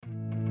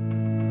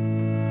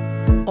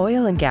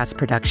Oil and gas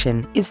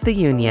production is the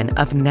union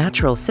of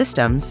natural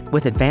systems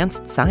with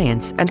advanced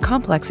science and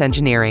complex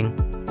engineering.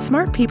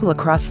 Smart people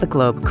across the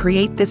globe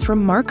create this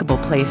remarkable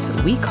place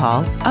we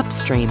call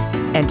upstream,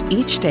 and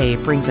each day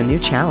brings a new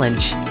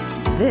challenge.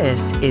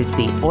 This is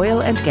the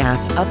Oil and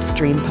Gas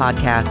Upstream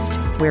podcast,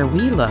 where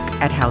we look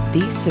at how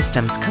these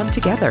systems come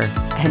together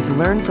and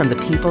learn from the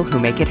people who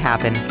make it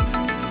happen.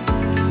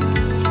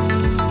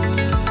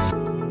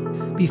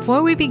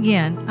 Before we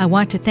begin, I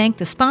want to thank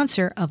the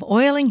sponsor of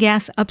Oil and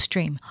Gas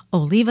Upstream,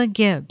 Oliva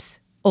Gibbs.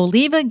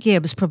 Oliva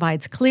Gibbs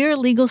provides clear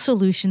legal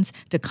solutions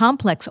to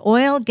complex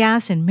oil,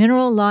 gas, and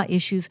mineral law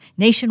issues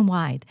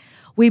nationwide.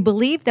 We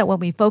believe that when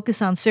we focus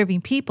on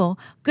serving people,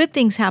 good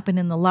things happen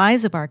in the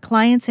lives of our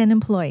clients and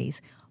employees.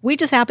 We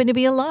just happen to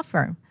be a law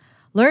firm.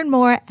 Learn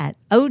more at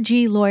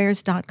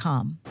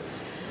oglawyers.com.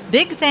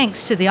 Big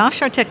thanks to the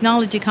Offshore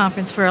Technology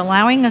Conference for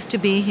allowing us to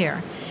be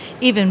here.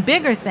 Even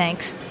bigger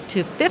thanks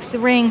to Fifth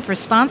Ring for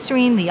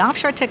sponsoring the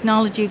Offshore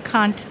Technology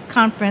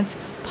Conference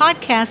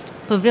Podcast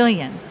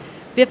Pavilion.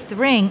 Fifth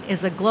Ring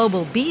is a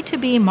global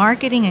B2B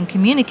marketing and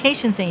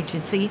communications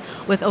agency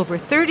with over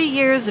 30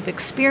 years of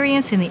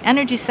experience in the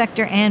energy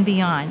sector and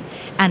beyond,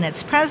 and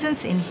its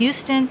presence in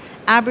Houston,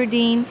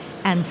 Aberdeen,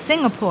 and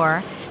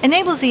Singapore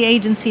enables the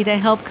agency to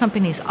help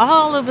companies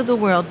all over the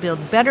world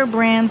build better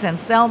brands and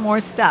sell more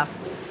stuff.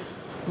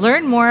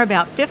 Learn more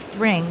about Fifth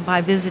Ring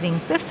by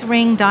visiting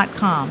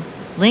fifthring.com.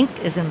 Link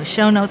is in the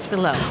show notes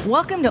below.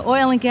 Welcome to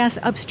Oil and Gas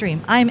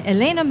Upstream. I'm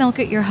Elena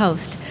Melkert, your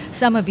host.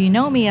 Some of you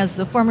know me as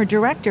the former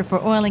director for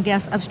Oil and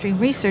Gas Upstream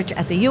Research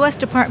at the U.S.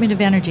 Department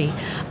of Energy.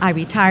 I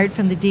retired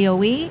from the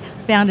DOE,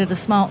 founded a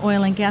small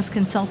oil and gas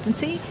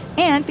consultancy,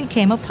 and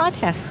became a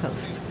podcast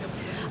host.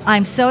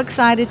 I'm so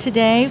excited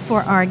today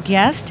for our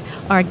guest.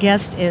 Our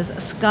guest is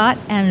Scott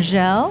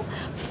Angelle,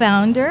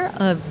 founder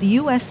of the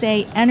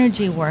USA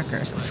Energy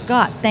Workers.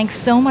 Scott, thanks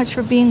so much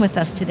for being with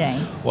us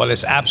today. Well,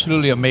 it's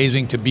absolutely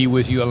amazing to be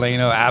with you,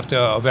 Elena, after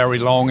a very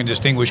long and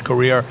distinguished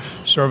career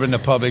serving the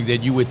public,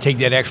 that you would take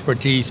that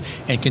expertise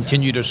and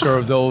continue to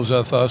serve those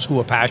of us who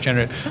are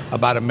passionate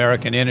about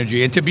American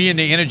energy. And to be in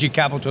the energy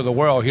capital of the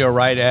world here,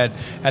 right,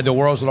 at the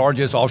world's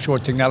largest offshore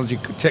technology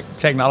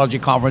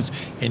conference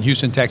in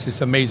Houston, Texas.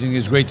 It's amazing.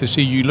 It's great to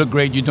see you. You look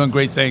great. You're doing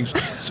great things.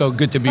 So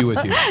good to be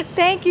with you.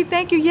 Thank you.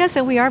 Yes,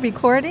 and we are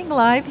recording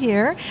live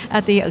here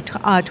at the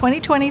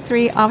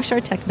 2023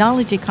 Offshore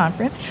Technology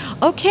Conference.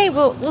 Okay,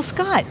 well,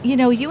 Scott,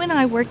 you and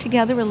I worked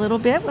together a little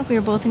bit when we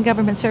were both in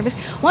government service.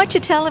 Why don't you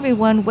tell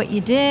everyone what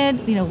you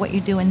did, what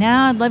you're doing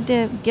now? I'd love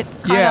to get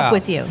caught up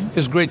with you.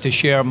 It's great to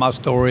share my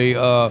story.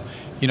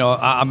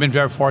 I've been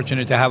very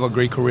fortunate to have a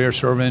great career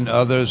serving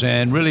others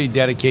and really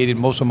dedicated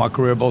most of my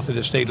career, both at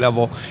the state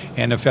level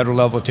and the federal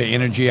level, to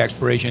energy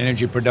exploration,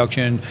 energy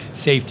production,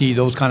 safety,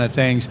 those kind of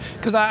things.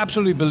 Because I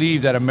absolutely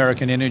believe that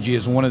American energy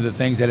is one of the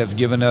things that have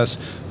given us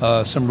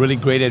some really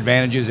great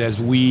advantages as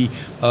we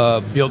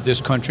built this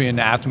country in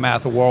the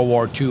aftermath of World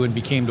War II and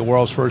became the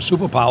world's first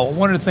superpower.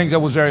 One of the things that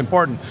was very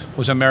important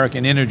was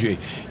American energy.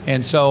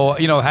 And so,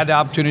 had the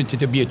opportunity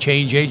to be a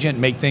change agent,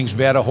 make things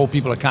better, hold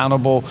people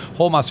accountable,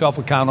 hold myself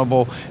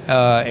accountable,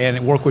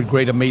 and work with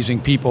great,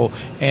 amazing people.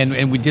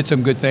 And we did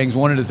some good things.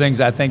 One of the things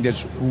I think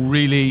that's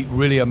really,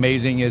 really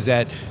amazing is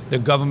that the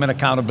Government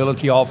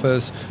Accountability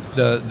Office,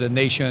 the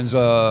nation's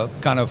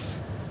kind of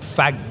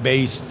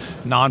fact-based,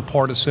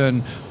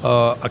 nonpartisan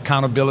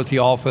accountability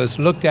office,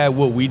 looked at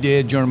what we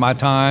did during my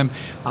time.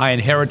 I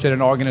inherited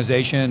an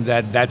organization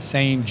that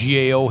same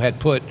GAO had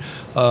put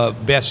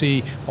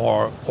BSEE,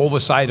 or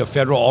oversight of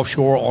federal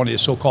offshore, on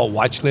its so-called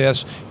watch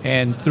list.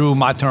 And through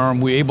my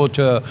term, we were able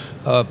to,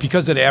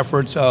 because of the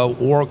efforts,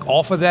 work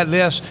off of that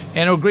list.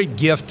 And a great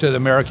gift to the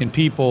American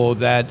people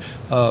that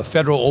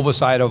federal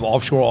oversight of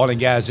offshore oil and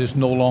gas is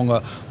no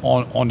longer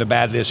on the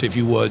bad list, if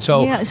you would.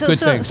 So, good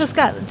things. So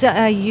Scott,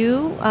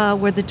 you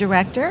were the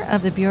director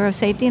of the Bureau of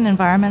Safety and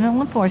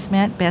Environmental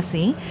Enforcement,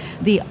 BSEE,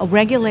 the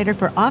regulator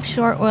for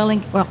offshore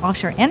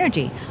offshore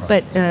energy,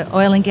 right. But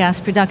oil and gas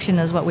production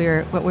is what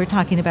we're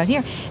talking about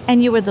here.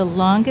 And you were the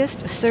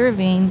longest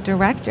serving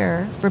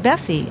director for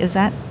BSEE, is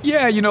that?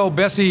 Yeah,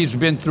 BSEE's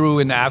been through,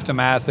 in the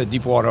aftermath of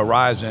Deepwater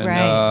Horizon,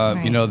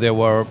 right. There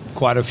were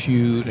quite a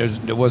few,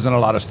 there wasn't a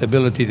lot of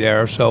stability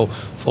there, so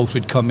folks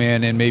would come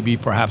in and maybe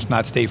perhaps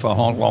not stay for a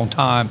long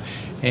time.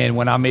 And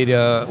when I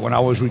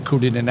was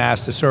recruited and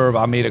asked to serve,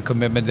 I made a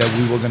commitment that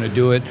we were going to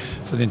do it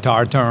for the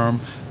entire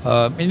term.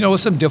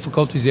 With some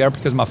difficulties there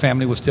because my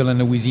family was still in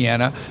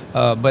Louisiana.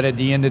 But at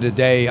the end of the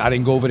day, I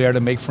didn't go over there to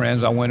make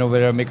friends. I went over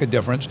there to make a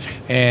difference.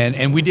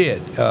 And we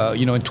did.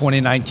 In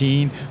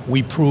 2019,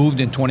 we proved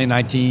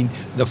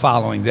the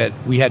following, that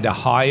we had the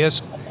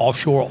highest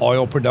offshore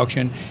oil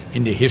production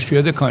in the history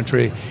of the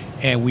country,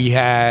 and we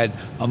had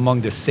among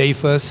the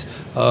safest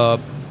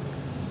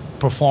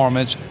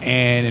performance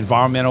and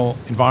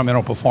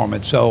environmental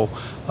performance. So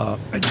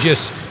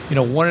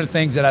one of the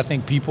things that I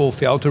think people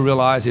fail to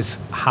realize is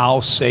how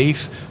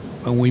safe,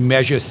 when we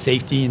measure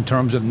safety in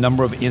terms of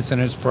number of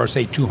incidents per,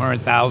 say,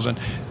 200,000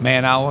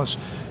 man hours.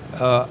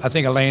 I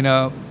think,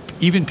 Elena,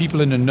 even people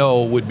in the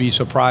know would be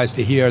surprised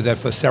to hear that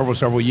for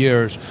several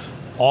years,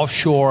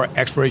 offshore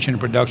exploration and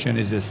production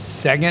is the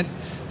second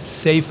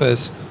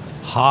safest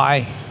high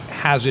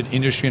hazard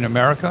industry in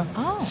America,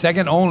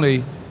 second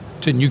only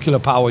to nuclear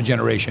power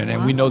generation.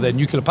 And we know that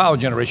nuclear power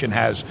generation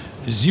has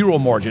zero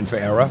margin for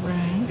error,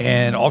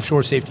 and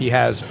offshore safety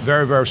has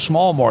very, very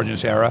small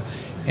margins for error.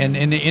 And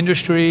the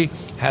industry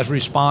has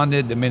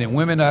responded, the men and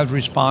women have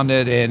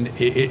responded, and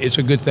it's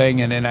a good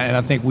thing. And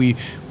I think we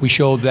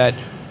showed that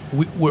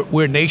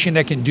we're a nation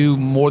that can do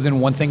more than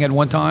one thing at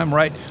one time,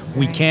 right?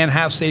 We can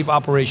have safe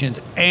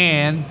operations,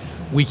 and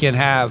we can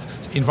have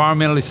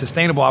environmentally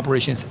sustainable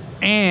operations,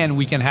 and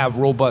we can have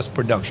robust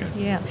production.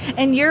 Yeah,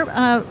 and your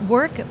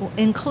work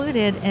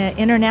included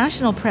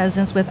international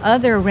presence with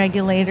other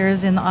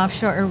regulators in the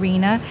offshore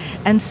arena,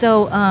 and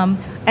so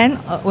and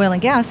oil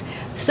and gas.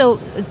 So,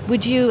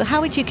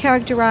 how would you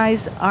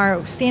characterize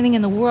our standing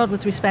in the world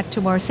with respect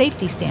to our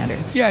safety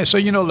standards? Yeah, so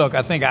look,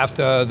 I think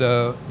after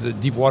the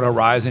Deepwater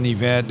Horizon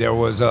event, there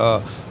was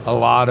a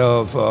lot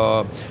of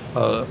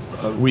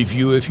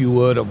review, if you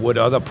would, of what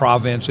other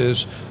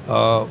provinces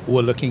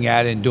were looking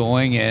at and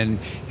doing,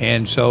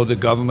 and so the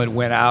government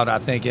went out, I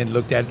think, and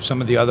looked at some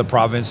of the other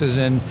provinces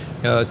and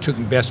took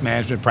best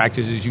management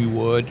practices, you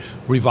would,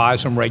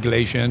 revised some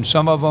regulations.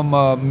 Some of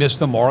them missed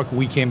the mark.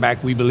 We came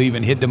back, we believe,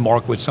 and hit the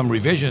mark with some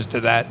revisions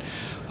to that.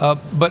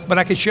 But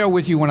I could share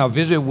with you, when I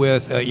visit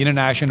with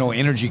international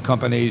energy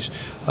companies,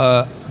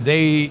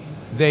 they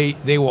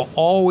were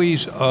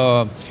always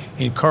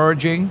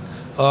encouraging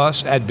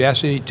us at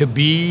Bessie to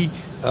be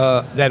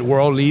that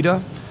world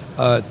leader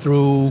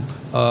through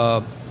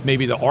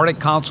maybe the Arctic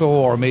Council,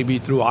 or maybe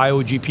through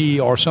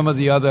IOGP, or some of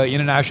the other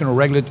international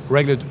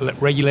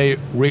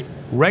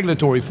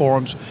regulatory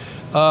forums,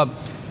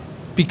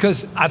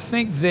 because I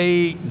think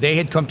they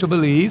had come to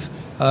believe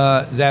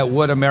that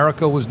what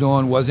America was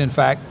doing was in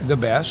fact the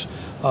best,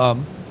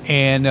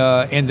 and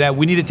that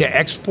we needed to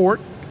export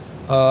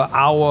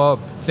our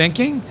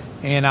thinking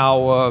and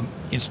our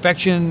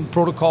inspection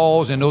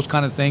protocols and those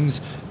kind of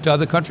things to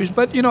other countries.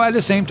 But at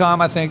the same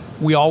time, I think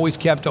we always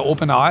kept an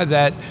open eye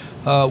that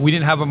we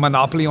didn't have a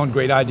monopoly on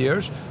great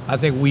ideas. I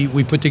think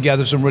we put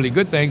together some really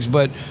good things,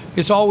 but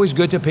it's always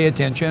good to pay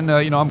attention.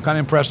 I'm kind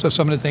of impressed with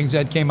some of the things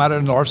that came out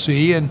of the North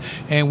Sea,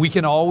 and we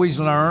can always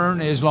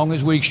learn as long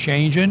as we're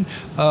exchanging.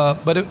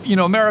 But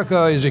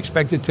America is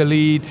expected to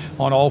lead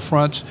on all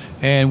fronts,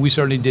 and we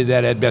certainly did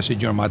that at Bessie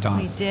during my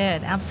time. We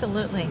did,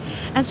 absolutely.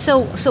 And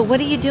so what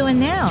are you doing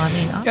now? I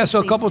mean, so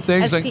a couple of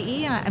things.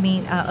 SPE,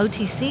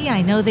 OTC,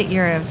 I know that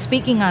you're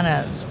speaking on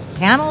a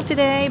panel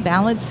today,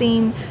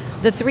 balancing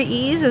the 3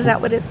 E's. Is that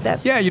what it?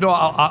 Yeah,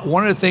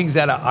 one of the things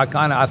that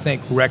I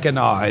think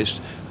recognized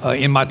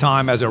in my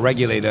time as a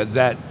regulator,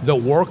 that the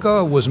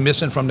worker was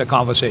missing from the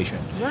conversation.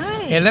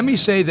 Right. And let me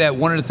say that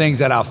one of the things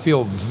that I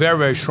feel very,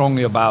 very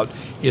strongly about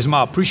is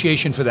my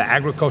appreciation for the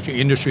agriculture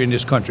industry in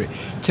this country.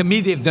 To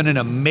me, they've done an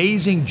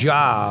amazing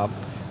job.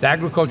 The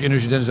agriculture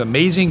industry does an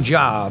amazing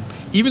job.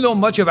 Even though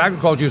much of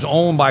agriculture is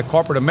owned by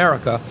corporate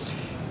America,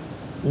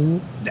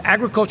 the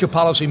agriculture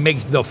policy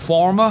makes the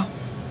farmer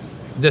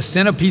the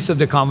centerpiece of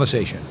the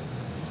conversation,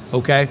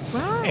 okay?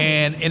 Right.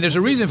 And there's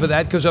a reason for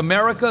that, because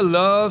America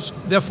loves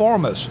their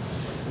farmers,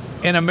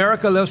 and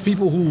America loves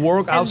people who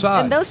work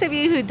outside. And those of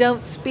you who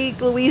don't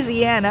speak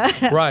Louisiana,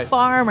 right.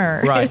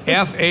 Farmer. Right,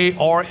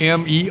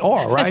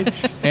 F-A-R-M-E-R, right?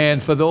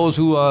 And for those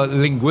who are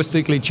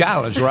linguistically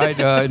challenged, right,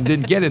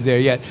 didn't get it there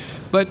yet.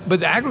 But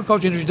the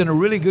agriculture industry has done a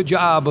really good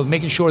job of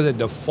making sure that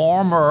the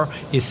farmer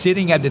is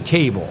sitting at the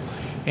table.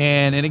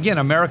 And again,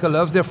 America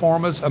loves their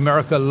farmers.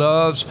 America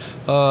loves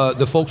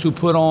the folks who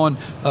put on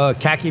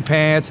khaki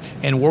pants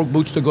and work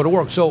boots to go to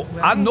work. So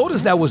I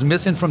noticed that was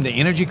missing from the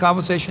energy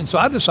conversation. So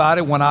I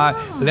decided when I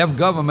left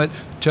government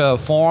to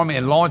form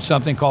and launch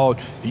something called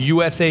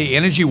USA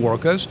Energy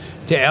Workers,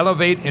 to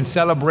elevate and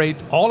celebrate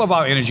all of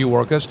our energy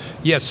workers.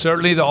 Yes,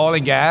 certainly the oil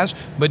and gas,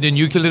 but the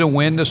nuclear, the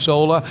wind, the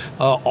solar,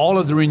 all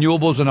of the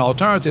renewables and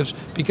alternatives.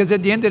 Because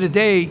at the end of the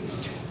day,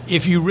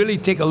 if you really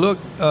take a look,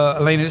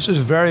 Elena, this is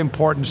a very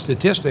important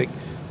statistic.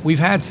 We've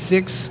had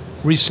 6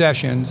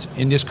 recessions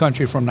in this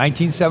country from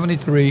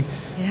 1973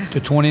 to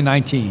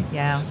 2019.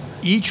 Yeah.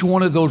 Each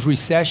one of those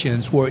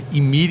recessions were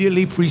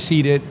immediately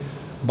preceded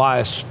by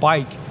a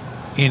spike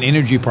in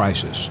energy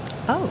prices.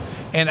 Oh.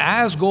 And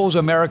as goes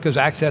America's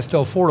access to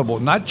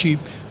affordable, not cheap,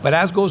 but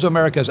as goes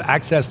America's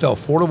access to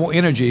affordable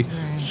energy,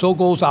 so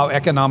goes our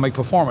economic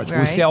performance.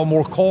 Right. We sell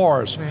more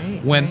cars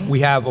when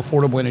we have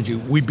affordable energy.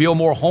 We build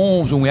more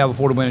homes when we have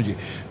affordable energy.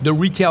 The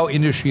retail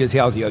industry is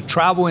healthier,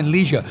 travel and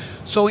leisure.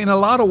 So in a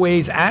lot of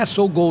ways, as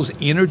so goes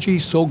energy,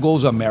 so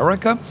goes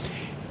America.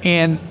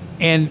 And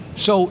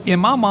so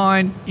in my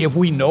mind, if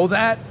we know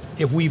that,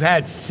 if we've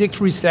had 6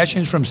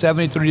 recessions from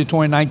 73 to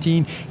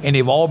 2019, and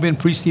they've all been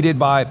preceded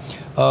by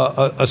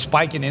a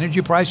spike in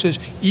energy prices,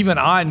 even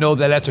I know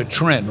that that's a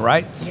trend,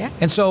 right? Yeah.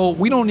 And so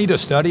we don't need to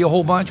study a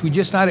whole bunch. We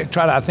just try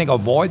to, I think,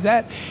 avoid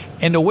that.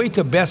 And the way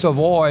to best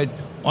avoid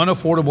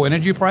unaffordable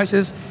energy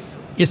prices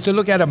is to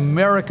look at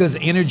America's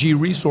energy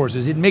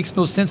resources. It makes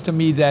no sense to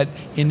me that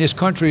in this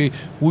country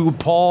we would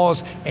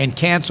pause and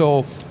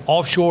cancel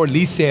offshore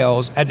lease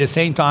sales at the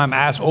same time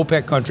ask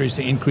OPEC countries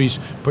to increase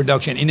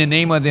production in the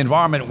name of the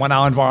environment when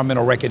our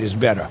environmental record is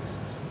better.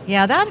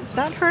 Yeah,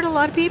 that hurt a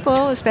lot of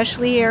people,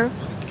 especially here.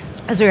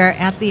 As we were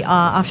at the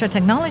Offshore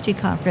Technology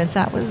Conference,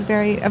 that was a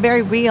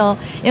very real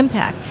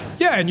impact.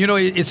 Yeah, and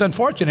it's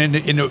unfortunate,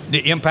 and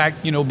the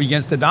impact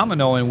begins to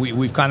domino, and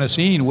we've kind of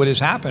seen what has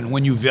happened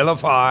when you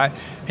vilify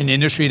an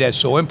industry that's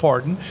so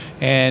important,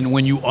 and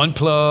when you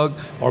unplug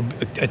or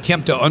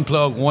attempt to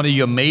unplug one of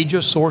your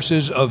major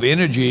sources of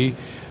energy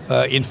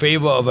in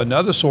favor of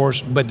another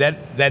source, but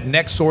that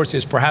next source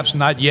is perhaps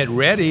not yet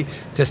ready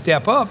to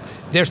step up.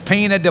 There's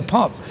pain at the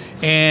pump,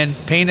 and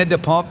pain at the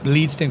pump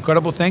leads to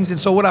incredible things. And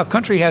so what our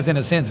country has, in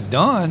a sense,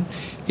 done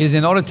is,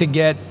 in order to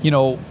get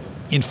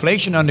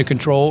inflation under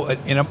control,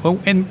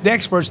 and the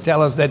experts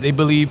tell us that they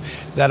believe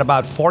that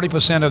about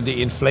 40% of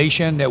the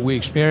inflation that we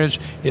experience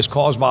is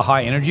caused by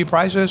high energy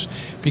prices,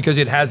 because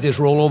it has this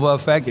rollover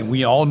effect, and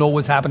we all know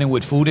what's happening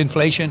with food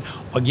inflation,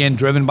 again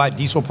driven by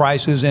diesel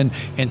prices and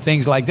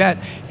things like that.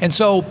 And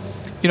so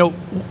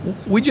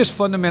we just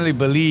fundamentally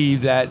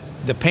believe that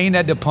the pain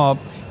at the pump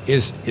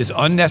is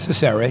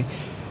unnecessary.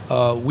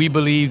 We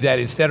believe that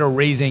instead of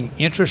raising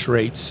interest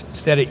rates,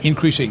 instead of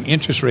increasing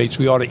interest rates,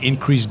 we ought to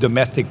increase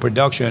domestic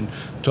production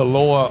to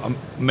lower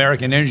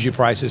American energy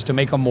prices to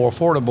make them more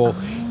affordable.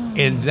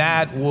 And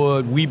that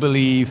would, we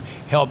believe,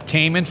 help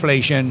tame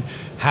inflation,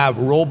 have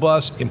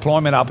robust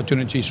employment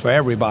opportunities for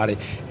everybody.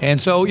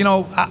 And so,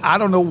 I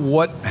don't know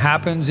what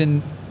happens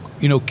in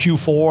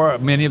Q4.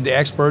 Many of the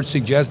experts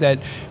suggest that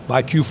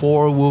by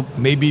Q4 we'll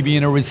maybe be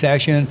in a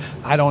recession.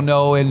 I don't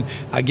know, and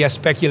I guess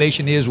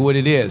speculation is what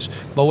it is.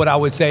 But what I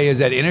would say is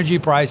that energy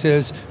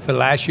prices for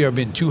last year have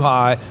been too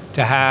high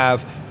to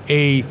have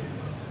a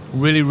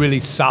really, really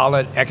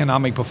solid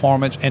economic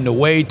performance. And the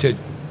way to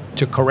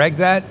correct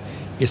that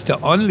is to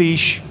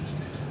unleash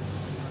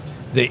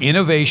the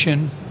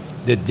innovation,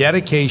 the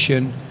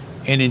dedication,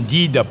 and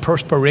indeed the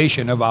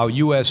perspiration of our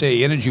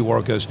USA energy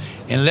workers.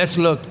 And let's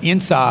look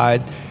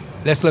inside.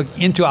 Let's look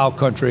into our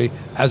country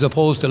as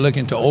opposed to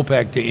looking to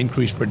OPEC to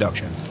increase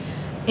production.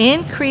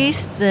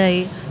 Increase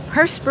the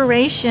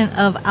perspiration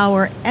of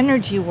our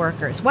energy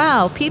workers.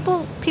 Wow,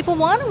 people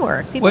want to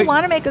work. People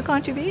want to make a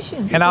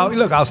contribution. And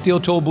our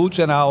steel-toe boots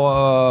and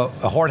our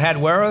hard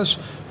hat wearers,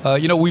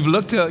 we've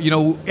looked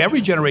to,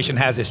 every generation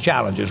has its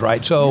challenges,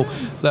 right? So,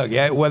 look,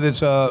 whether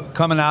it's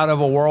coming out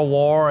of a world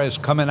war, it's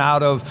coming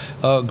out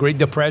of Great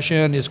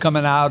Depression, it's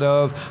coming out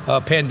of a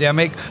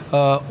pandemic,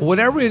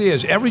 whatever it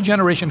is, every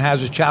generation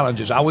has its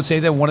challenges. I would say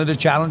that one of the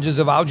challenges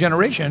of our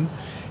generation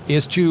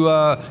is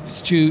to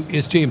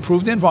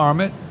improve the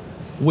environment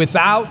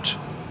without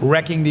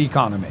wrecking the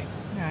economy.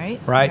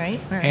 Right.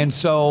 And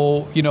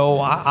so,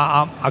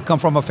 I come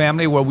from a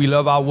family where we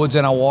love our woods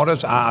and our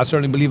waters. I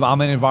certainly believe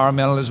I'm an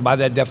environmentalist by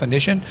that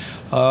definition,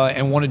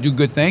 and want to do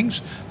good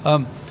things.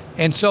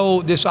 And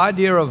so this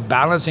idea of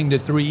balancing the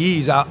three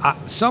E's,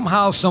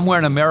 somehow, somewhere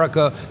in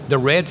America, the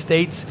red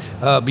states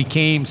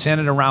became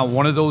centered around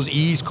one of those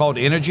E's called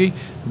energy.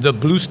 The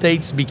blue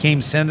states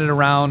became centered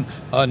around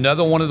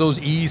another one of those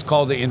E's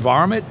called the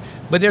environment.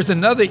 But there's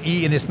another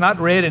E, and it's not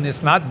red and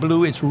it's not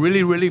blue. It's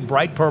really, really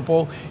bright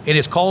purple, and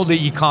it's called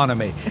the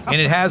economy.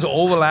 And it has an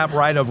overlap,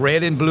 right, of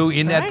red and blue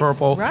in that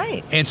purple.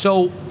 Right. And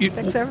so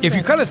if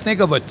you kind of think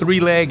of a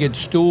three-legged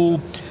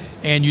stool,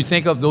 and you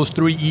think of those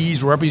three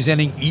E's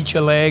representing each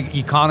leg,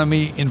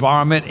 economy,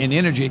 environment, and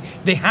energy,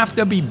 they have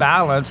to be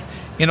balanced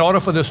in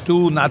order for the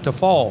stool not to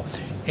fall.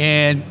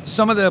 And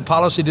some of the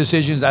policy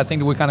decisions I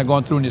think that we're kind of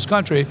going through in this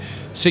country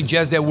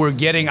suggest that we're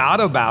getting out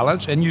of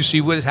balance, and you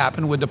see what has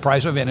happened with the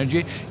price of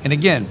energy. And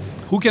again,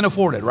 who can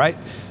afford it, right?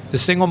 The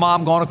single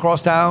mom going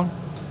across town,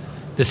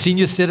 the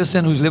senior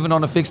citizen who's living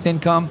on a fixed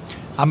income.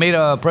 I made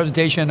a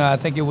presentation, I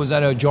think it was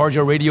at a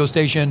Georgia radio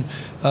station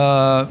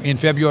in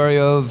February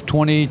of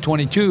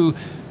 2022,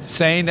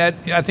 saying that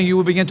I think you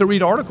will begin to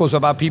read articles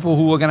about people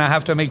who are going to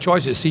have to make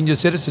choices, senior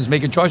citizens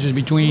making choices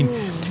between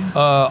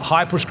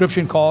high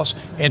prescription costs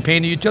and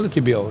paying the utility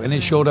bill, and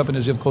it showed up in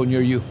a zip code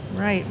near you.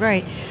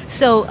 Right.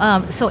 So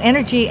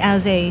energy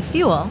as a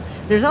fuel,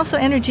 there's also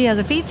energy as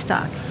a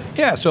feedstock.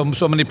 Yeah,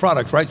 so many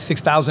products, right?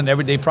 6,000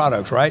 everyday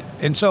products, right?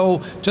 And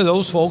so to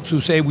those folks who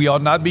say we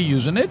ought not be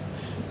using it,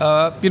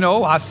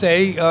 I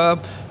say,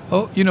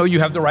 you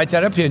have the right to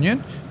that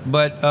opinion,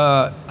 but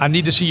I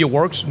need to see your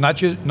works,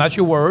 not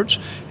your words.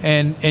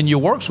 And your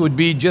works would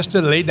be just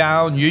to lay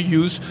down your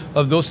use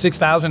of those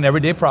 6,000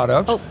 everyday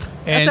products. Oh,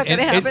 that's not going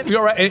to happen.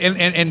 You're right,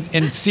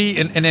 and see,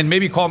 and then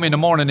maybe call me in the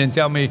morning and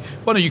tell me,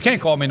 well, no, you can't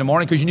call me in the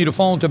morning because you need a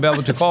phone to be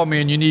able to call me,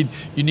 and you need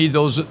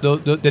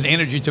the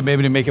energy to be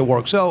able to make it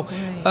work. So,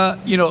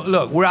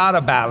 look, we're out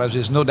of balance.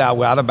 There's no doubt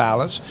we're out of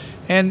balance.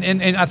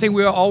 And I think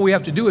all we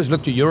have to do is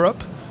look to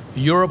Europe.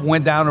 Europe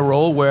went down a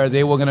road where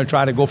they were going to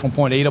try to go from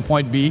point A to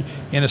point B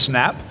in a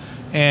snap.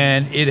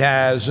 and it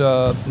has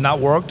not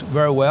worked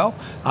very well.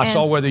 I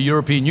saw where the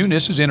European Union,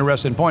 this is an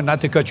interesting point,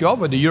 not to cut you off,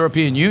 but the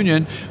European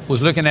Union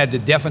was looking at the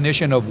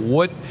definition of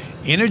what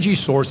energy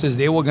sources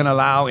they were going to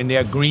allow in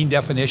their green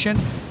definition.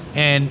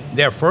 And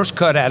their first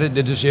cut at it,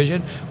 the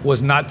decision,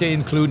 was not to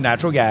include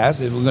natural gas.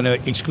 They were going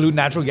to exclude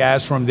natural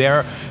gas from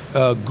their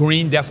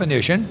green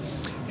definition.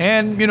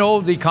 And,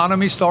 the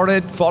economy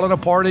started falling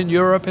apart in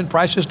Europe and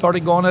prices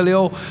started going a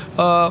little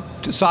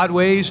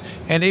sideways.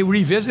 And they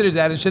revisited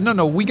that and said,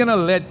 no, we're gonna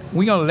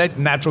let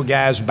natural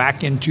gas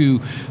back into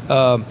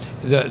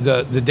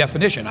the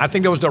definition. I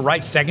think that was the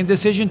right second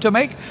decision to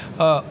make.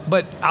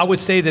 But I would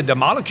say that the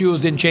molecules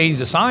didn't change,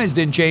 the science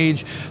didn't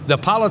change, the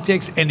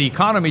politics and the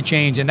economy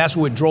changed, and that's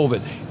what drove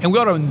it. And we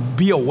ought to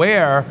be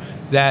aware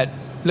that,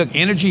 look,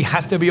 energy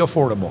has to be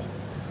affordable.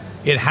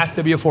 It has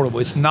to be affordable.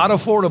 It's not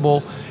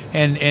affordable.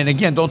 And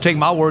again, don't take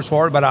my words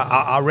for it, but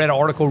I read an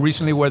article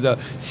recently where the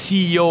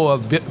CEO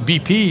of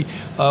BP,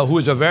 who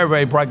is a very,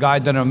 very bright guy,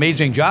 done an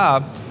amazing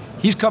job.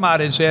 He's come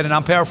out and said, and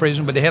I'm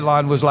paraphrasing, but the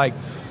headline was like,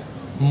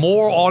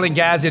 more oil and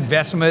gas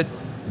investment,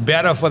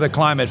 better for the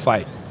climate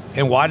fight.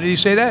 And why did he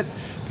say that?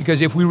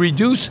 Because if we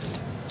reduce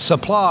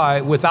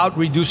supply without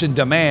reducing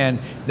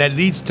demand, that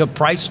leads to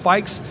price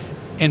spikes.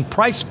 And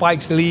price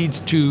spikes leads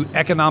to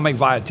economic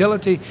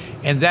volatility,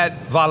 and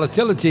that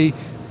volatility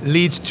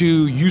leads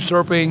to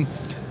usurping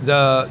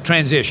the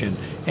transition.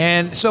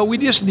 And so we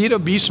just need to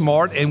be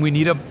smart, and we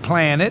need to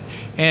plan it,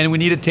 and we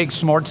need to take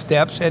smart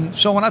steps. And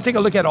so when I take a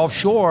look at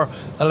offshore,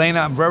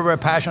 Elena, I'm very, very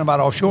passionate about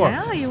offshore.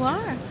 Yeah, you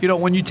are.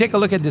 When you take a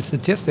look at the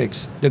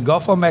statistics, the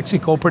Gulf of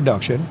Mexico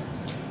production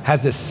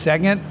has the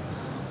second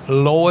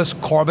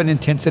lowest carbon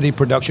intensity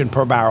production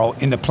per barrel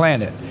in the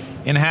planet,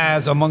 and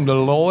has among the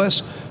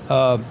lowest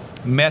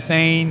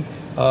methane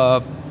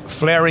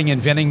flaring and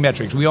venting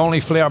metrics. We only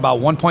flare about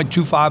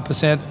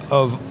 1.25%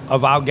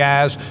 of our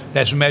gas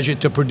that's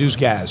measured to produce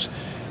gas.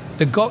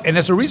 And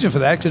there's a reason for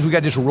that, because we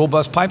got this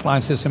robust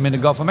pipeline system in the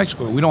Gulf of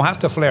Mexico. We don't have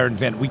to flare and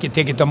vent. We can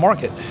take it to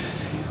market.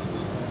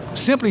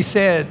 Simply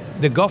said,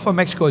 the Gulf of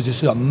Mexico is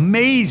just an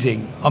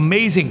amazing,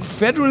 amazing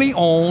federally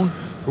owned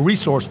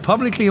resource,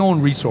 publicly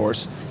owned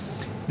resource,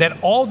 that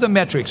all the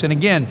metrics, and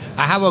again,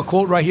 I have a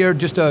quote right here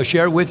just to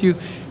share with you.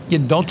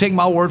 Again, don't take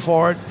my word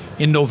for it.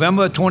 In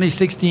November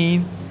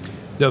 2016,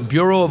 the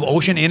Bureau of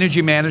Ocean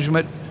Energy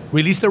Management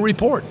released a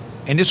report.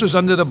 And this was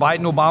under the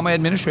Biden-Obama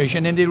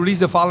administration, and they released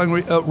the following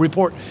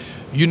report.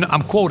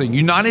 I'm quoting,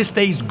 United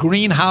States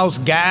greenhouse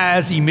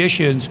gas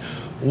emissions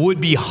would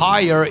be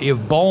higher if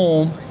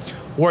BOEM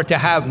were to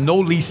have no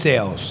lease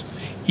sales.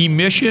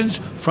 Emissions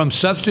from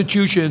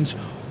substitutions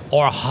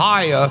are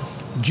higher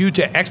due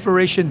to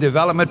exploration,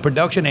 development,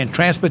 production, and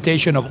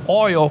transportation of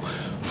oil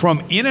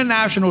from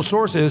international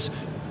sources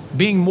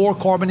being more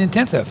carbon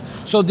intensive.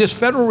 So this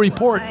federal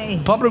report,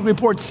 public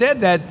report, said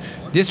that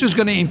this is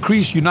going to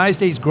increase United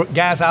States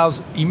gas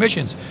house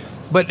emissions.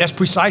 But that's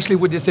precisely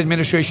what this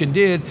administration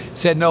did,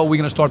 said, no, we're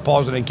going to start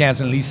pausing and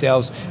canceling lease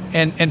sales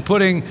and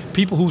putting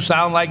people who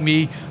sound like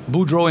me,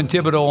 Boudreaux and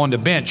Thibodeau, on the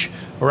bench,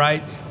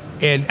 right?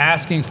 And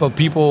asking for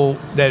people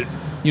that,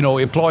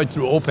 employed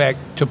through OPEC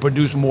to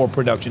produce more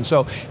production.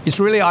 So it's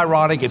really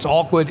ironic, it's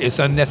awkward, it's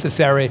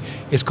unnecessary,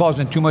 it's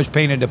causing too much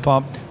pain at the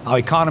pump. Our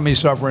economy is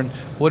suffering.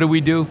 What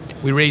do?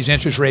 We raise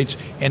interest rates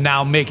and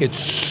now make it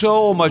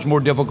so much more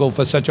difficult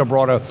for such a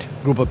broader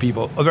group of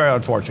people. Very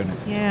unfortunate.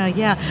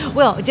 Yeah.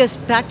 Well,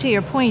 just back to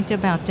your point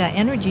about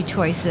energy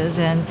choices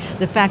and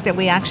the fact that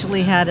we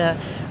actually had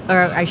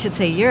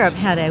Europe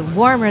had a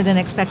warmer than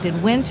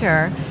expected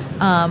winter.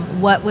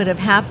 What would have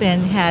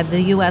happened had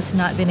the U.S.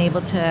 not been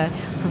able to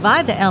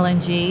provide the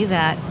LNG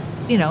that,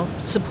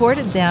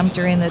 supported them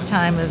during the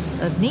time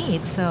of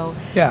need? So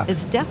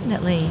it's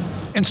definitely...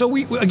 And so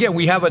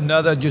we have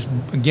another, just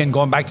again,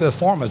 going back to the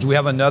farmers, we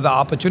have another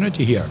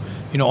opportunity here.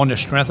 On the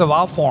strength of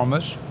our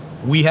farmers,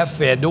 we have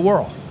fed the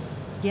world.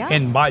 Yeah.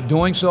 And by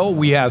doing so,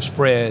 we have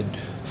spread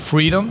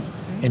freedom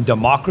and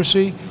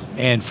democracy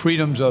and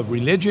freedoms of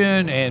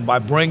religion, and by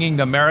bringing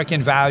the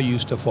American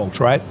values to folks,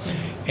 right?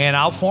 And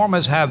our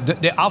farmers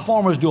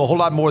do a whole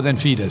lot more than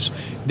feed us.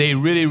 They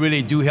really,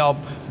 really do help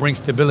bring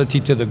stability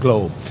to the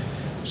globe.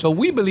 So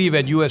we believe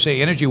at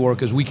USA Energy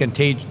Workers we can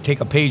take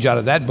a page out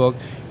of that book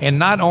and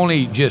not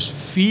only just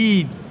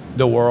feed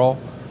the world,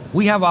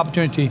 we have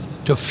opportunity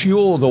to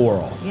fuel the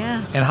world.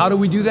 Yeah. And how do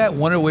we do that?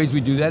 One of the ways we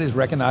do that is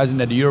recognizing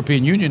that the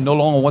European Union no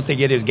longer wants to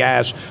get its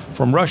gas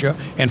from Russia,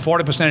 and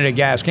 40% of their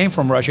gas came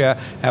from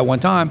Russia at one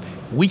time.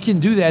 We can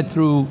do that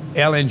through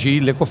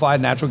LNG,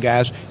 liquefied natural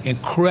gas,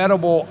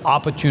 incredible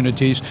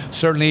opportunities,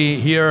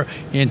 certainly here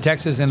in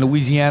Texas and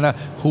Louisiana,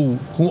 who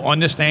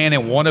understand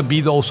and want to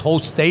be those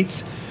host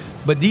states.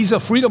 But these are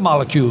freedom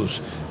molecules.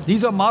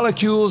 These are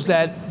molecules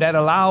that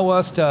allow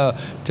us to,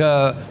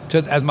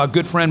 as my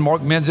good friend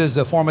Mark Menzies,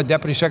 the former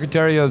Deputy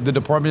Secretary of the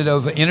Department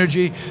of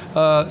Energy,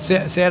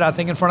 said, I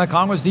think in front of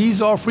Congress, these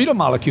are freedom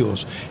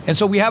molecules. And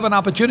so we have an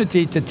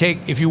opportunity to take,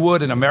 if you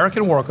would, an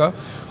American worker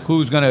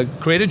who's going to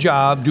create a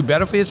job, do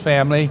better for his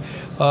family,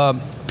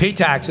 pay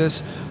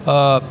taxes,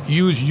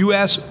 use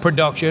U.S.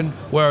 production,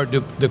 where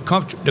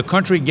the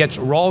country gets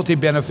royalty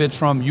benefits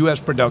from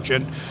U.S.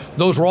 production.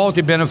 Those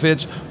royalty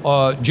benefits,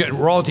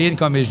 royalty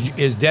income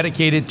is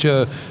dedicated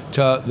to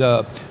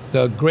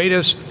the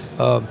greatest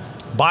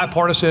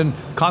bipartisan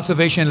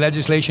conservation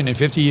legislation in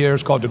 50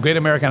 years called the Great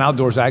American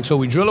Outdoors Act. So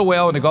we drill a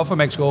well in the Gulf of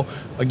Mexico.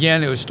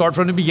 Again, it would start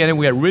from the beginning.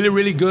 We had really,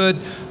 really good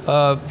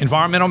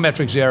environmental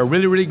metrics there,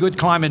 really, really good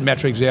climate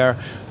metrics there.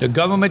 The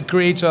government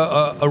creates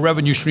a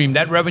revenue stream.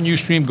 That revenue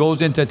stream goes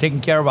into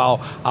taking care of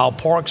our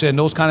parks and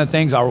those kind of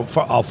things, our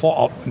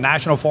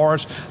national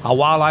forests, our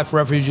wildlife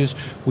refuges.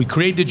 We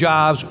create the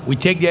jobs, we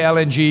take the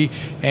LNG,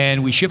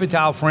 and we ship it to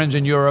our friends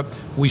in Europe.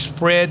 We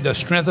spread the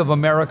strength of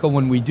America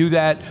when we do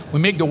that. We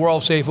make the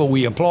world safer,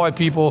 we employ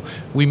people,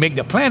 we make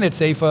the planet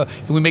safer,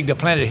 and we make the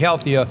planet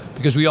healthier,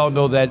 because we all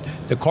know that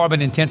the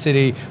carbon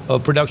intensity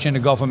of production in the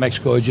Gulf of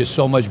Mexico is just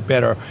so much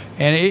better.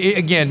 And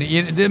again,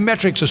 the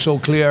metrics are so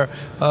clear.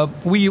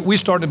 We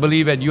start to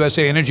believe at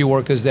USA Energy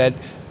Workers that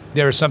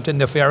there is something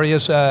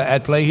nefarious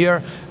at play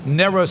here.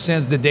 Never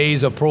since the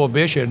days of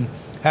Prohibition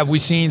have we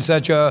seen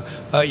such a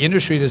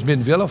industry that's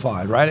been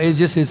vilified, right? It's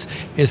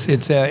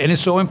and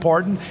it's so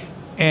important.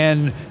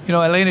 And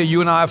Elena,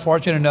 you and I are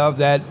fortunate enough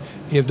that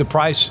if the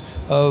price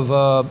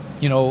of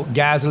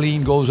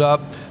gasoline goes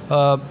up,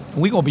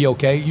 we're gonna be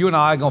okay. You and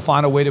I are gonna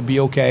find a way to be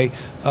okay.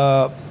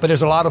 But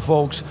there's a lot of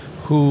folks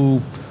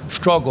who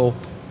struggle,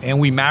 and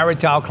we married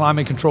to our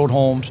climate-controlled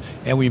homes,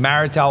 and we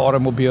married to our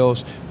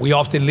automobiles. We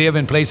often live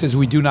in places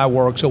we do not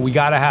work, so we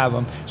gotta have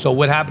them. So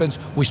what happens?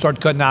 We start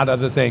cutting out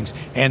other things.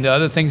 And the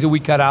other things that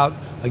we cut out,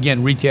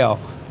 again, retail,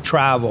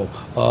 travel,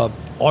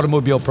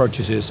 automobile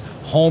purchases,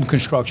 home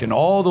construction,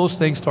 all those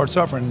things start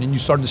suffering, and you're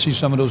starting to see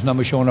some of those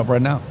numbers showing up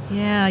right now.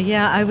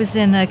 Yeah. I was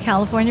in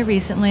California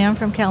recently. I'm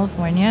from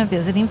California,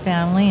 visiting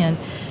family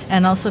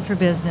and also for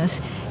business.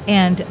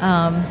 And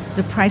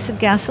the price of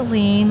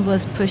gasoline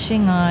was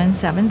pushing on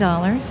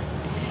 $7.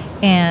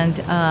 And,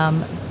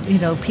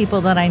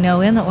 people that I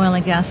know in the oil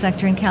and gas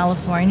sector in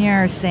California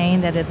are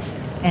saying that it's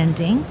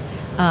ending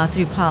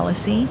through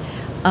policy.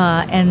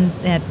 And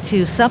that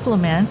to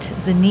supplement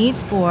the need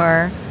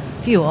for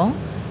fuel,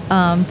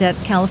 that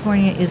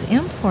California is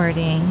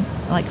importing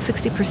like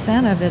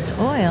 60% of its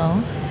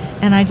oil.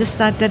 And I just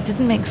thought that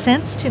didn't make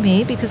sense to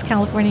me, because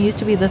California used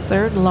to be the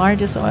third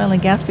largest oil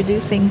and gas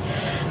producing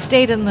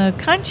state in the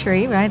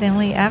country, right?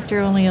 After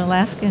only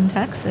Alaska and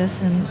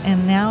Texas.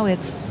 And now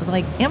it's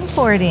like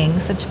importing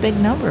such big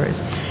numbers.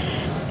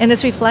 And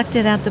it's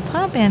reflected at the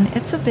pump, and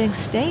it's a big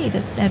state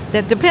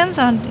that depends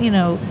on,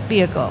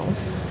 vehicles.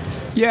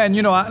 Yeah, and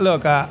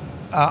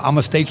I'm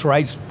a states'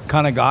 rights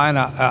kind of guy, and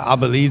I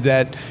believe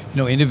that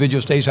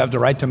individual states have the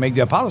right to make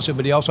their policy,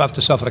 but they also have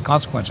to suffer the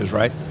consequences,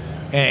 right?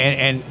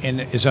 And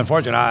it's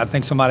unfortunate. I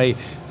think somebody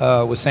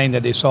was saying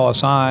that they saw a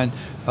sign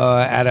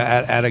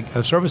at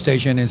a service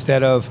station,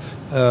 instead of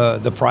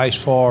the price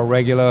for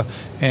regular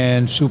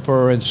and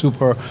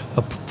super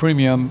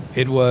premium,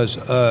 it was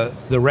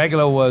the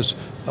regular was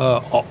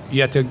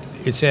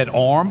it said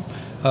arm.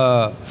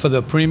 For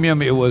the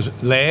premium, it was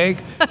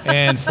leg,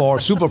 and for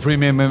super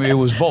premium, it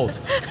was both,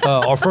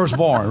 or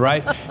firstborn,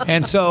 right?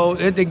 And so,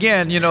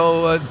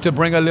 to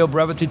bring a little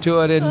brevity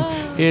to it,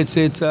 and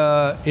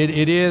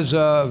it is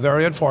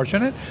very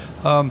unfortunate,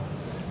 and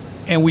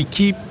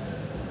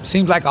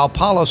seems like our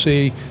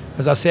policy,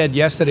 as I said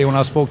yesterday when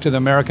I spoke to the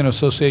American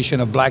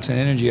Association of Blacks in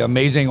Energy,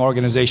 amazing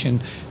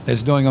organization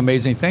that's doing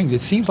amazing things.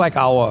 It seems like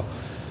our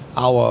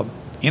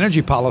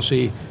energy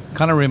policy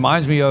kind of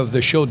reminds me of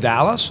the show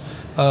Dallas.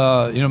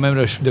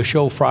 Remember the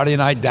show Friday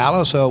Night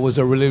Dallas was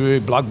a really, really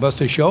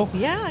blockbuster show?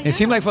 Yeah. It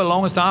seemed like for the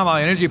longest time our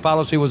energy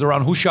policy was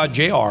around who shot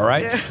JR,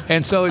 right? Yeah.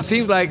 And so it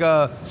seems like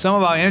some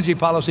of our energy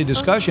policy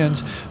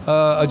discussions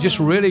are just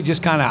really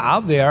just kind of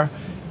out there.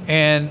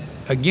 And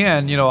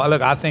again,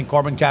 I think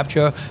carbon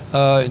capture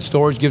and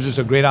storage gives us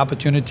a great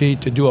opportunity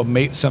to do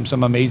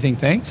some amazing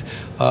things.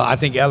 I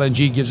think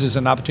LNG gives us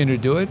an opportunity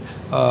to do it.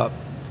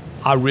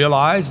 I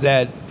realize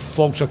that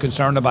folks are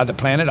concerned about the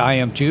planet. I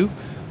am too.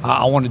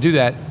 I want to do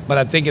that. But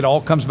I think it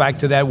all comes back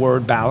to that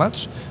word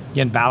balance.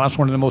 Again, balance,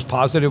 one of the most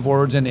positive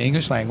words in the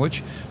English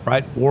language,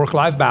 right?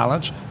 Work-life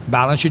balance.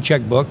 Balance your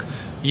checkbook.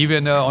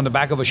 Even on the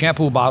back of a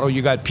shampoo bottle,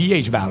 you got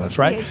pH balance,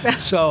 right? pH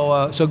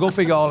balance. So go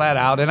figure all that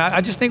out. And I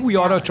just think we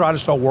ought to try to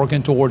start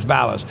working towards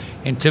balance.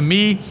 And to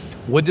me,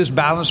 what does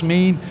balance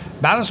mean?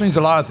 Balance means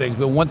a lot of things.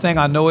 But one thing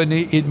I know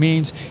it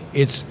means,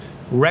 it's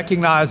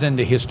recognizing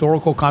the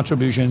historical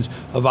contributions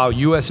of our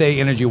USA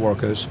Energy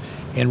Workers,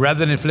 and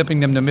rather than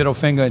flipping them the middle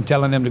finger and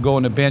telling them to go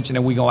on the bench and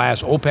then we're going to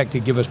ask OPEC to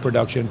give us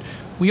production,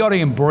 we ought to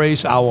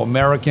embrace our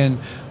American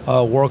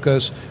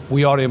workers.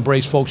 We ought to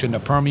embrace folks in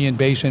the Permian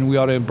Basin. We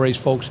ought to embrace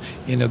folks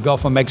in the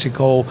Gulf of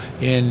Mexico,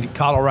 in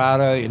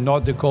Colorado, in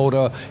North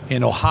Dakota,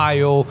 in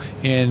Ohio,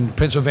 in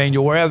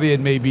Pennsylvania, wherever it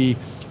may be,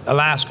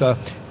 Alaska,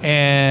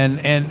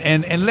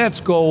 and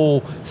let's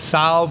go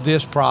solve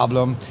this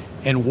problem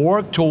and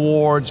work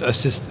towards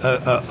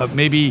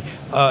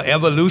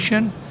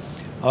evolution,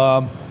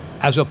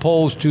 as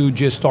opposed to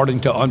just starting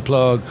to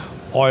unplug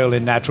oil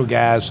and natural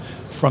gas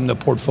from the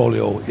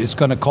portfolio. It's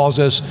going to cause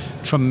us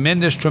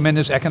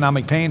tremendous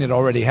economic pain. It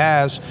already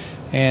has.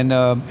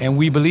 And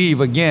we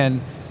believe,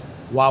 again,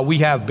 while we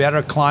have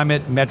better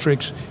climate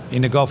metrics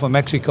in the Gulf of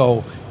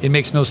Mexico, it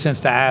makes no sense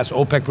to ask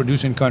OPEC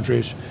producing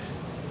countries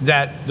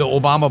that the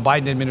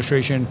Obama-Biden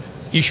administration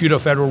issued a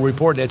federal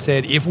report that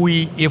said if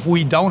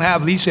we don't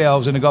have lease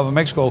sales in the Gulf of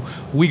Mexico,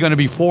 we're going to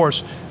be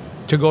forced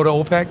to go to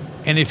OPEC.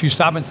 And if you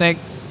stop and think,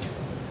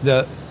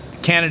 the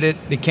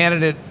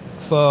candidate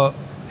for,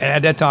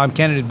 at that time,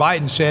 candidate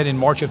Biden said in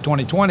March of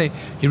 2020,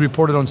 he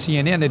reported on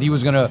CNN that he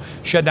was going to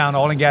shut down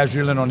oil and gas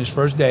drilling on his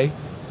first day.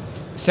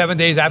 7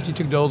 days after he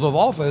took the oath of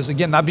office,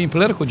 again, not being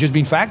political, just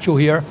being factual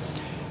here,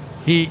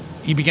 he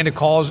began to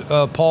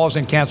pause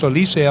and cancel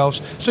lease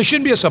sales. So it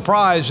shouldn't be a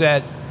surprise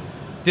that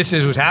this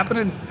is what's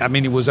happening. I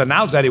mean, it was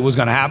announced that it was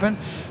going to happen,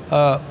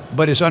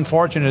 but it's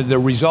unfortunate the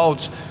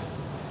results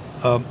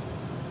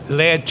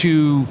led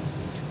to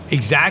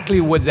exactly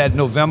what that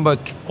November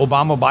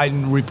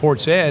Obama-Biden report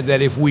said,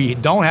 that if we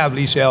don't have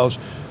lease sales,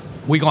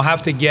 we're going to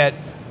have to get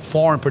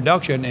foreign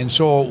production. And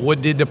so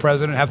what did the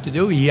president have to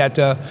do? He had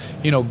to,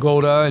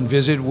 go to and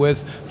visit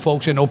with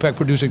folks in OPEC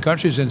producing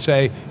countries and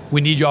say, we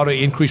need y'all to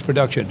increase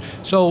production.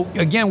 So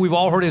again, we've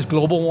all heard it's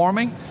global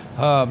warming.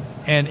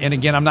 And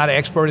again, I'm not an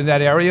expert in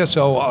that area,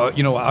 so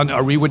I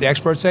read what the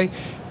experts say.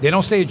 They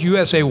don't say it's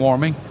USA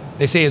warming.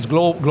 They say it's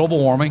global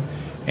warming,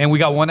 and we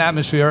got one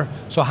atmosphere.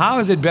 So how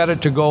is it better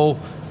to go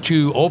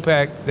to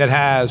OPEC that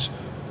has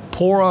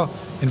poorer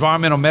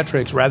environmental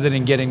metrics rather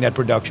than getting that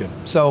production?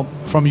 So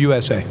from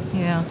USA.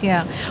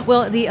 Yeah.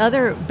 Well, the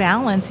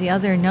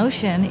other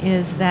notion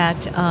is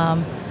that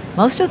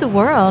most of the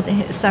world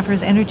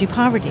suffers energy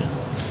poverty.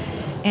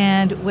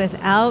 And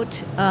without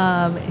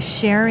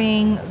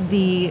sharing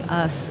the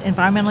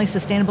environmentally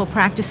sustainable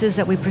practices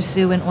that we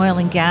pursue in oil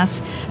and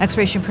gas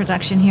exploration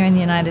production here in the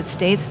United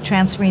States,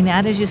 transferring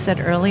that, as you said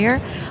earlier,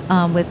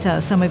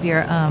 with some of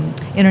your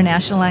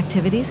international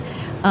activities,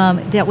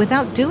 that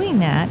without doing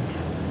that,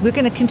 we're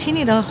going to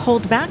continue to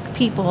hold back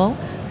people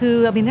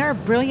who, there are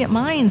brilliant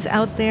minds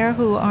out there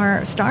who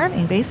are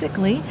starving,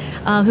 basically,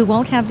 who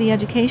won't have the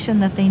education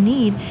that they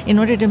need in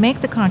order to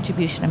make the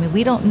contribution.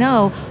 We don't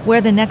know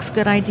where the next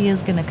good idea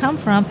is going to come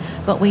from,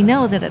 but we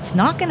know that it's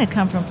not going to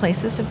come from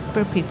places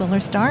where people are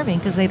starving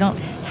because they don't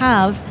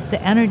have the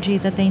energy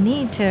that they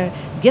need to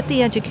get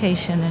the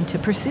education and to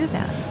pursue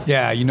that.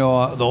 Yeah,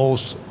 the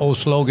old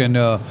slogan,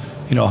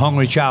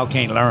 hungry child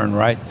can't learn,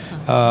 right?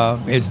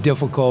 It's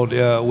difficult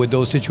with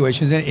those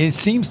situations. And it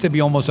seems to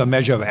be almost a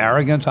measure of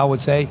arrogance, I would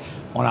say,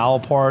 on our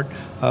part,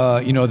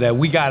 that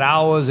we got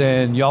ours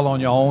and y'all on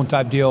your own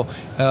type deal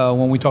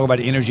when we talk about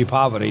energy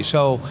poverty.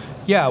 So,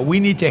 yeah, we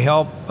need to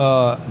help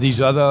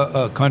these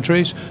other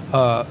countries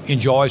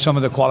enjoy some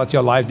of the quality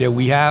of life that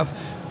we have.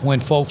 When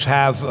folks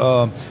have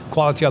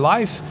quality of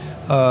life,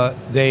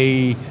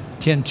 they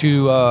tend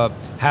to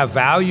have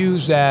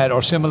values that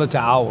are similar to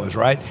ours,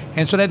 right?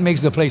 And so that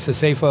makes the place a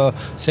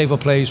safer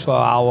place for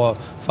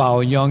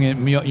our young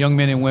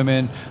men and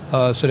women,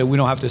 so that we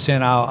don't have to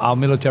send our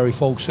military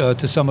folks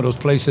to some of those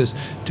places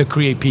to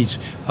create peace.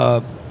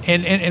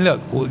 And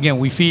look, again,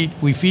 we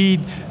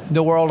feed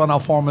the world and our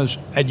farmers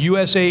at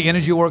USA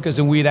Energy Workers,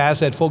 and we'd ask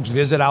that folks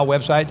visit our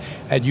website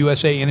at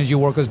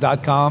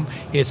usaenergyworkers.com.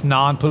 It's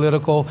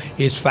non-political,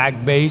 it's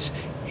fact-based,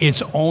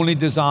 it's only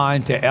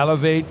designed to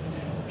elevate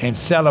and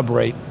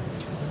celebrate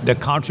the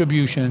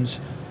contributions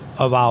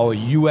of our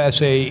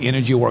USA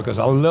energy workers.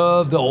 I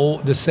love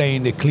the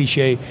saying, the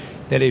cliche,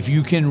 that if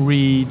you can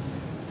read,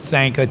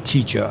 thank a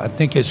teacher. I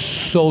think it's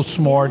so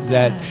smart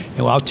that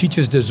our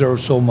teachers deserve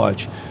so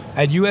much.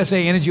 At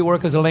USA Energy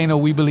Workers, Elena,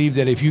 we believe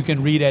that if you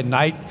can read at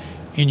night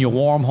in your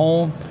warm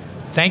home,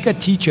 thank a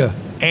teacher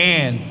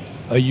and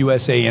a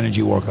USA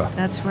Energy worker.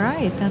 That's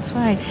right.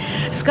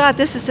 Scott,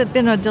 this has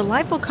been a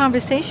delightful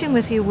conversation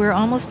with you. We're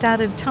almost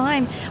out of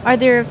time. Are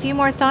there a few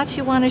more thoughts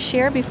you want to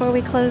share before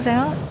we close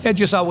out? Yeah,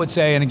 just I would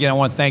say, and again, I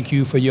want to thank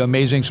you for your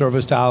amazing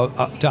service to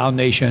our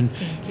nation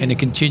and the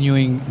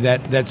continuing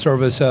that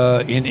service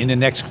in the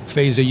next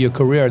phase of your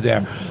career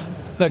there.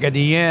 Look, at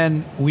the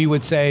end, we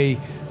would say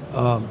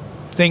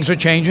things are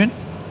changing.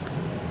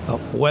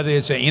 Whether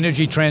it's an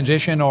energy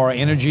transition or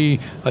energy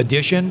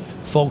addition,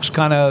 folks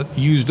kind of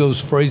use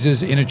those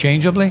phrases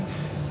interchangeably.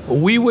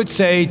 We would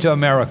say to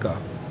America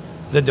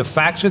that the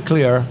facts are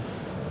clear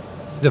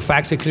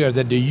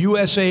that the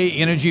USA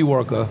energy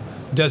worker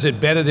does it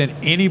better than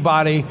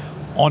anybody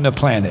on the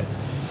planet.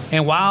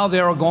 And while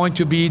there are going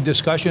to be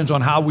discussions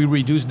on how we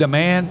reduce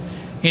demand,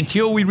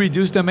 until we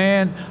reduce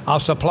demand, our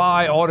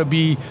supply ought to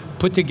be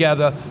put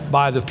together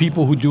by the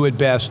people who do it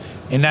best.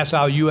 And that's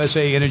our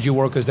USA energy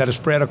workers that are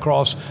spread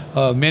across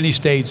many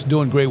states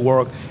doing great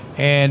work.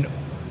 And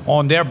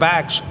on their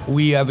backs,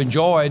 we have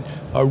enjoyed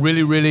a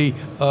really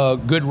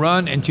good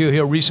run until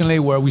here recently,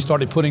 where we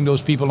started putting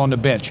those people on the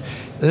bench.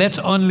 Let's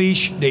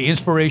unleash the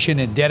inspiration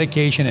and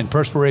dedication and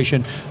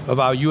perspiration of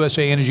our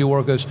USA energy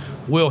workers.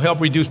 We'll help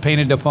reduce pain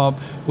at the pump.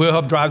 We'll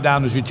help drive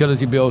down those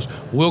utility bills.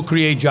 We'll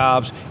create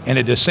jobs. And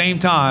at the same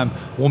time,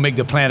 we'll make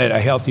the planet a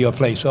healthier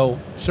place. So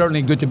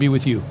certainly good to be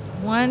with you.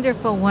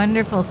 Wonderful,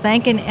 wonderful.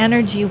 Thank an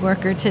energy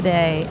worker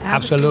today.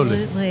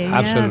 Absolutely.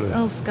 Yes.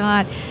 Oh,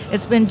 Scott,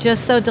 it's been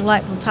just so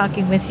delightful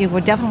talking with you.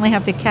 We'll definitely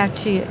have to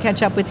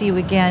catch up with you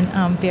again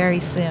very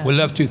soon. We'd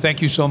love to.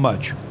 Thank you so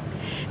much.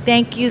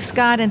 Thank you,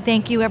 Scott, and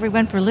thank you,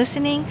 everyone, for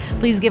listening.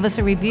 Please give us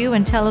a review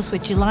and tell us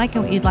what you like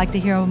and what you'd like to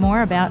hear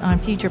more about on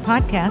future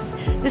podcasts.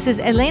 This is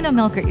Elena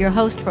Melkert, your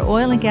host for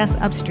Oil and Gas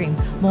Upstream.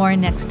 More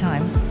next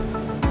time.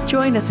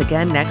 Join us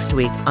again next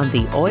week on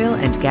the Oil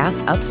and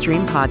Gas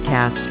Upstream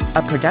podcast,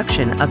 a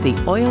production of the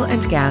Oil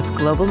and Gas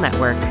Global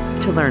Network.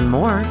 To learn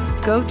more,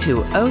 go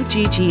to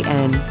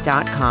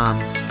oggn.com.